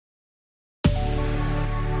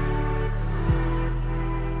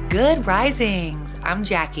Good risings. I'm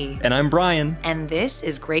Jackie. And I'm Brian. And this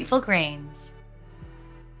is Grateful Grains.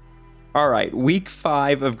 All right, week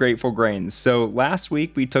 5 of Grateful Grains. So last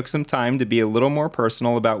week we took some time to be a little more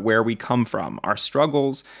personal about where we come from, our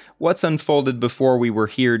struggles, what's unfolded before we were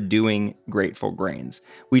here doing Grateful Grains.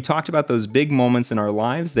 We talked about those big moments in our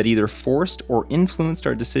lives that either forced or influenced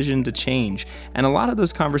our decision to change. And a lot of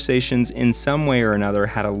those conversations in some way or another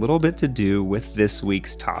had a little bit to do with this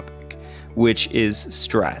week's topic, which is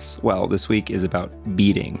stress. Well, this week is about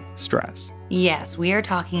beating stress. Yes, we are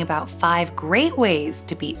talking about 5 great ways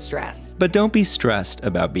to beat stress. But don't be stressed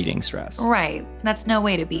about beating stress. Right, that's no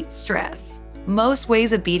way to beat stress. Most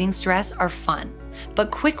ways of beating stress are fun.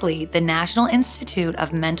 But quickly, the National Institute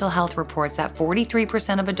of Mental Health reports that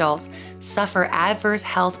 43% of adults suffer adverse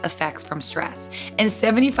health effects from stress, and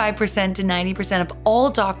 75% to 90% of all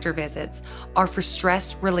doctor visits are for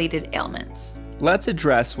stress-related ailments. Let's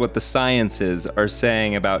address what the sciences are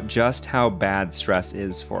saying about just how bad stress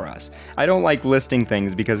is for us. I don't like listing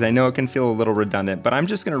things because I know it can feel a little redundant, but I'm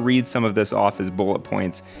just going to read some of this off as bullet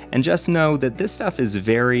points and just know that this stuff is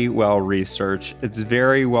very well researched. It's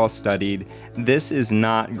very well studied. This is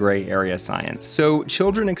not gray area science. So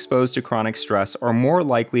children exposed to chronic stress are more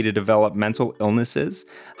likely to develop mental illnesses.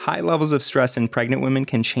 High levels of stress in pregnant women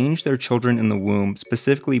can change their children in the womb,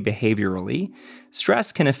 specifically behaviorally.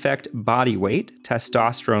 Stress can affect body weight,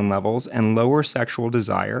 testosterone levels, and lower sexual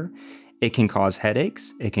desire. It can cause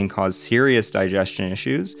headaches. It can cause serious digestion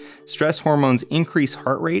issues. Stress hormones increase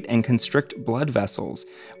heart rate and constrict blood vessels,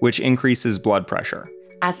 which increases blood pressure.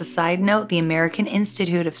 As a side note, the American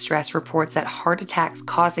Institute of Stress reports that heart attacks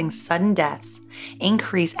causing sudden deaths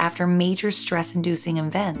increase after major stress-inducing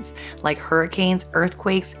events like hurricanes,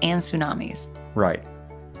 earthquakes, and tsunamis. Right.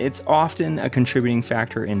 It's often a contributing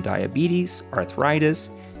factor in diabetes, arthritis,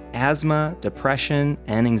 asthma, depression,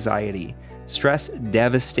 and anxiety. Stress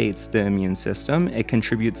devastates the immune system. It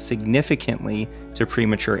contributes significantly to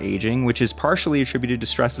premature aging, which is partially attributed to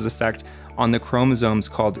stress's effect on the chromosomes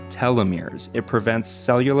called telomeres. It prevents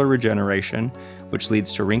cellular regeneration, which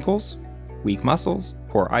leads to wrinkles, weak muscles,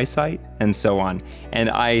 poor eyesight, and so on. And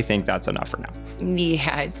I think that's enough for now.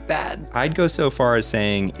 Yeah, it's bad. I'd go so far as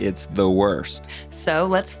saying it's the worst. So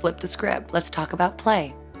let's flip the script. Let's talk about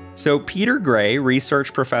play. So Peter Gray,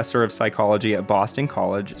 research professor of psychology at Boston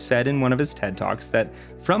College, said in one of his TED Talks that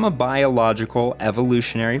from a biological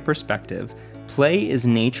evolutionary perspective, play is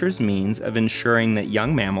nature's means of ensuring that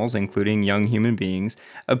young mammals, including young human beings,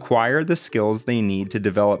 acquire the skills they need to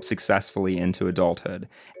develop successfully into adulthood.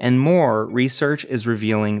 And more, research is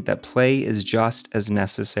revealing that play is just as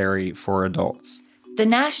necessary for adults. The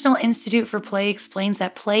National Institute for Play explains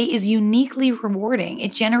that play is uniquely rewarding.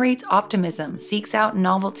 It generates optimism, seeks out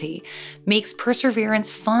novelty, makes perseverance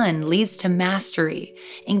fun, leads to mastery,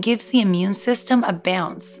 and gives the immune system a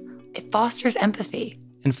bounce. It fosters empathy.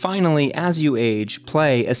 And finally, as you age,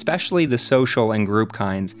 play, especially the social and group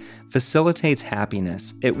kinds, facilitates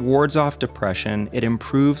happiness. It wards off depression, it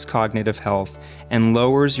improves cognitive health, and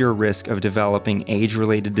lowers your risk of developing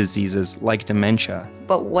age-related diseases like dementia.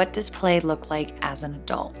 But what does play look like as an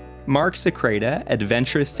adult? Mark Secreta,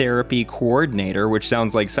 Adventure Therapy Coordinator, which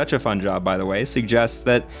sounds like such a fun job, by the way, suggests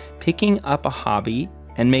that picking up a hobby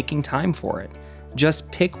and making time for it.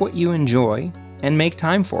 Just pick what you enjoy and make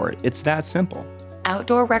time for it. It's that simple.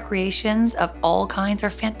 Outdoor recreations of all kinds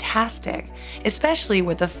are fantastic, especially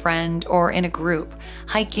with a friend or in a group.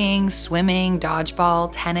 Hiking, swimming,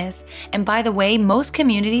 dodgeball, tennis. And by the way, most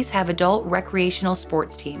communities have adult recreational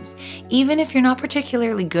sports teams. Even if you're not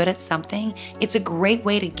particularly good at something, it's a great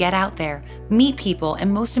way to get out there, meet people,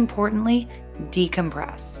 and most importantly,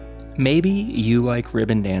 decompress. Maybe you like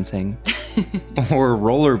ribbon dancing or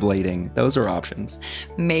rollerblading. Those are options.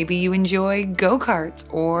 Maybe you enjoy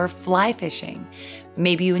go-karts or fly fishing.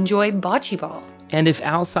 Maybe you enjoy bocce ball. And if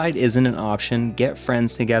outside isn't an option, get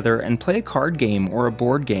friends together and play a card game or a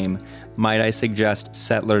board game. Might I suggest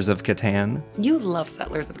Settlers of Catan? You love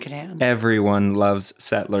Settlers of Catan. Everyone loves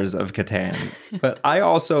Settlers of Catan. But I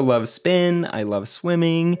also love spin, I love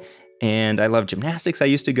swimming, and I love gymnastics. I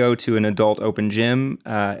used to go to an adult open gym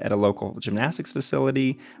at a local gymnastics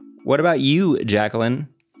facility. What about you, Jacqueline?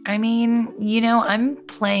 I mean, I'm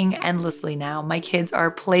playing endlessly now. My kids are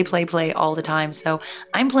play all the time. So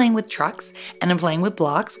I'm playing with trucks and I'm playing with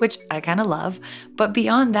blocks, which I kind of love. But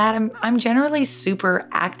beyond that, I'm generally super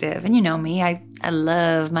active. And you know me, I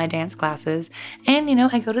love my dance classes. And,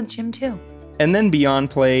 I go to the gym too. And then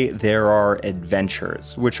beyond play, there are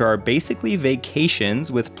adventures, which are basically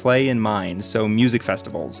vacations with play in mind. So music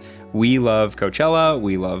festivals. We love Coachella,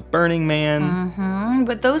 we love Burning Man.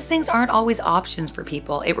 But those things aren't always options for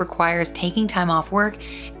people. It requires taking time off work,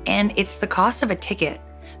 and it's the cost of a ticket.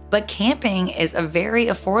 But camping is a very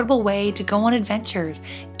affordable way to go on adventures,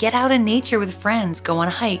 get out in nature with friends, go on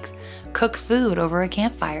hikes, cook food over a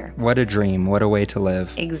campfire. What a dream. What a way to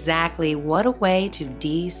live. Exactly. What a way to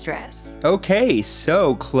de-stress. Okay,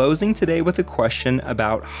 so closing today with a question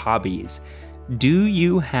about hobbies. Do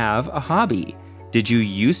you have a hobby? Did you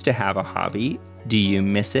used to have a hobby? Do you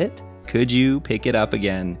miss it? Could you pick it up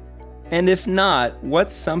again? And if not,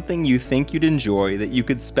 what's something you think you'd enjoy that you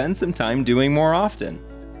could spend some time doing more often?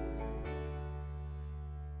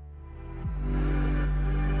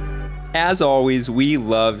 As always, we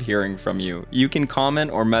love hearing from you. You can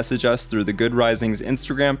comment or message us through the Good Risings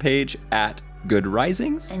Instagram page at Good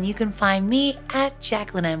Risings. And you can find me at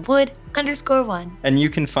JacquelineMWood_1. And you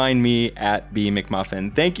can find me at B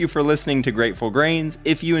McMuffin. Thank you for listening to Grateful Grains.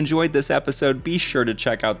 If you enjoyed this episode, be sure to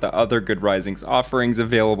check out the other Good Risings offerings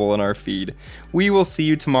available in our feed. We will see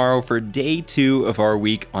you tomorrow for day 2 of our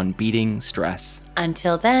week on beating stress.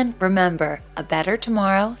 Until then, remember, a better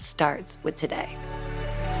tomorrow starts with today.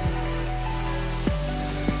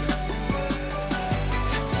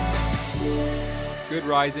 Good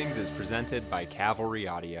Risings is presented by Cavalry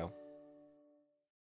Audio.